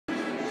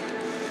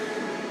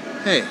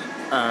Hey,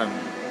 um,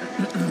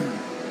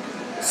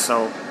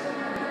 so,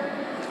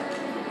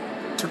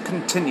 to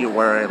continue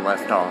where I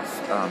left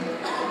off,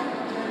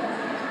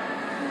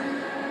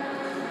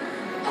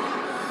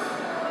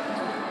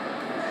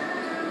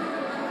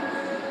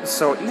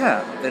 so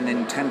yeah, the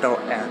Nintendo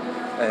app,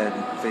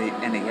 the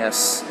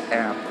NES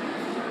app,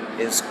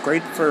 is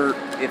great for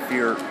if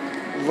you're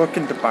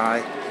looking to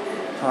buy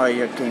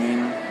a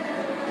game.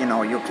 You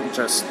know, you can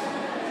just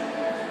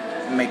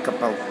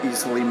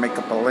easily make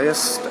up a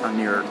list on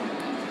your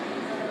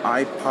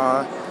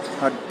iPod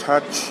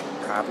Touch,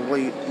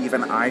 probably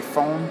even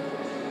iPhone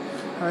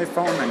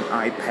and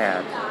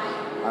iPad.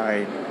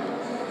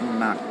 I'm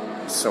not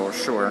so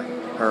sure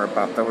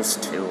about those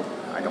two.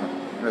 I don't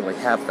really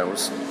have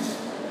those,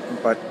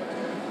 but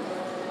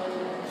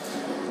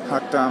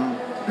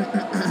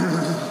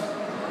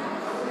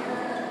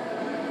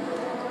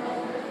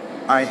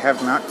I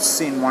have not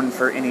seen one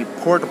for any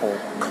portable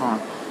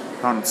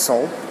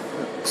console,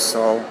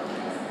 so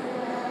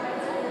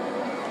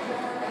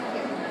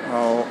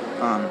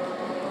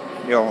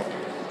you'll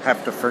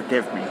have to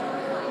forgive me.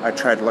 I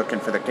tried looking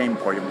for the Game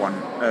Boy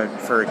one,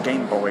 for a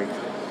Game Boy,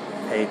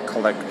 a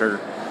collector's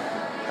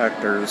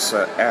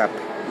app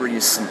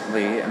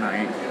recently, and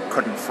I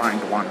couldn't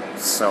find one,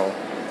 so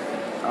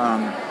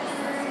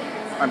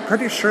I'm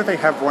pretty sure they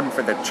have one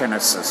for the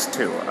Genesis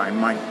too. I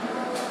might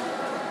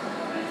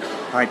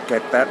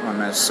get that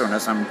one as soon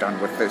as I'm done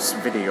with this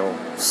video,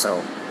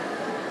 so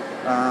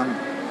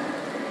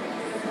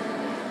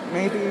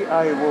maybe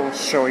I will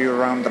show you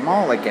around the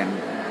mall again.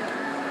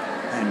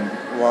 And,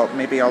 well,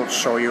 maybe I'll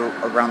show you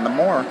around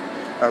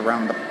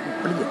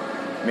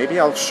maybe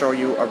I'll show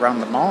you around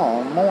the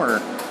mall more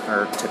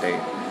today.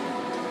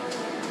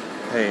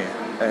 Hey,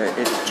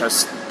 it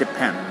just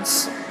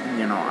depends,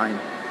 you know,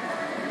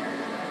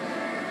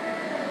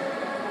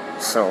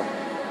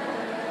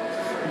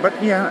 but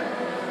yeah,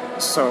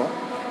 so,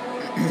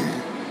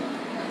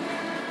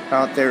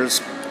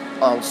 there's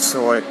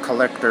also a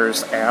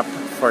collector's app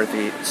for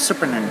the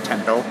Super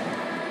Nintendo,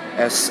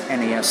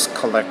 SNES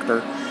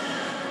collector.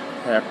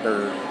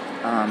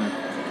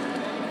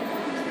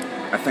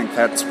 I think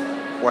that's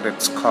what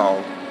it's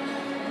called.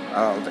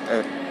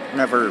 It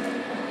never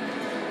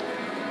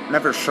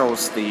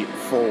shows the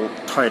full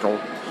title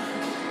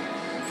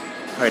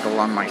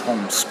on my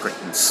home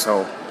screen,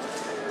 so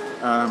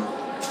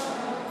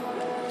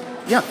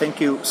yeah, thank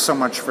you so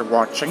much for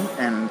watching,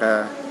 and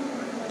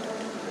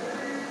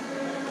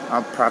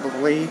I'll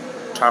probably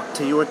talk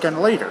to you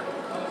again later.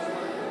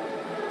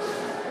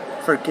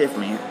 Forgive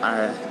me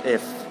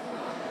if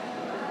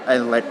I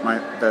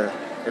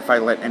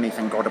let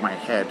anything go to my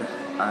head.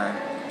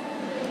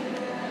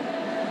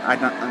 I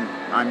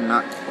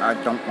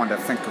don't want to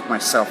think of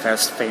myself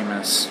as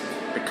famous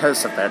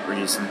because of that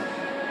reason.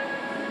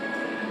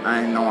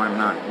 I know I'm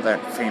not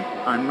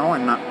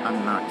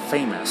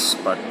famous,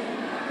 but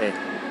hey.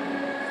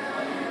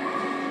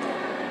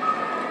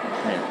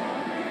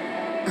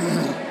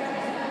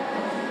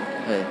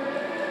 Hey,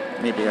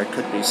 maybe I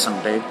could be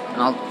someday.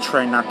 I'll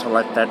try not to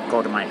let that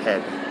go to my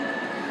head.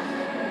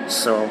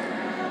 So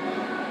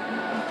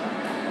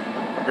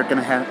you're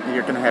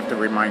gonna have to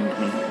remind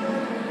me.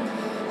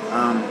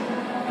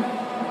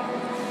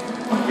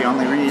 The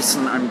only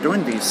reason I'm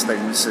doing these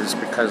things is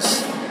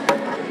because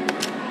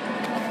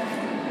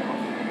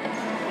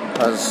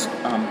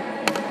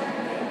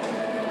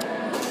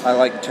I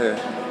like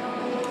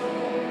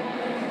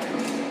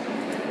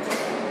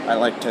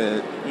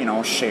to, you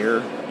know,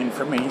 share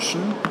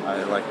information.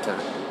 I like to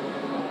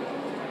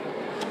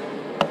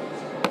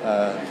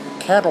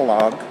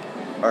catalog,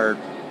 or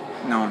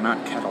no,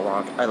 not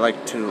catalog. I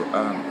like to,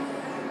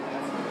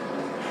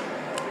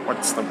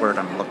 what's the word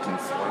I'm looking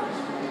for?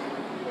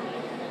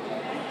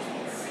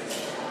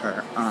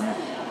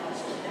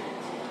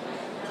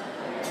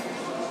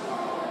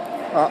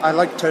 I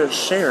like to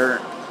share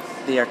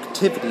the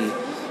activity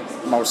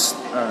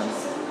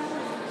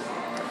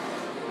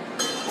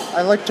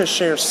I like to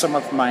share some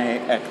of my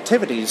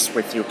activities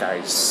with you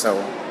guys,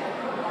 so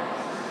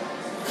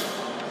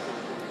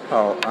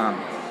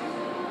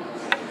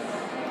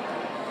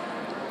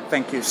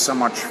thank you so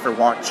much for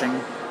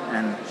watching,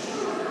 and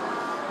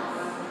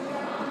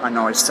I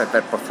know I said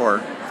that before,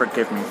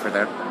 forgive me for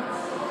that.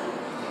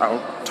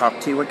 I'll talk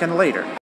to you again later.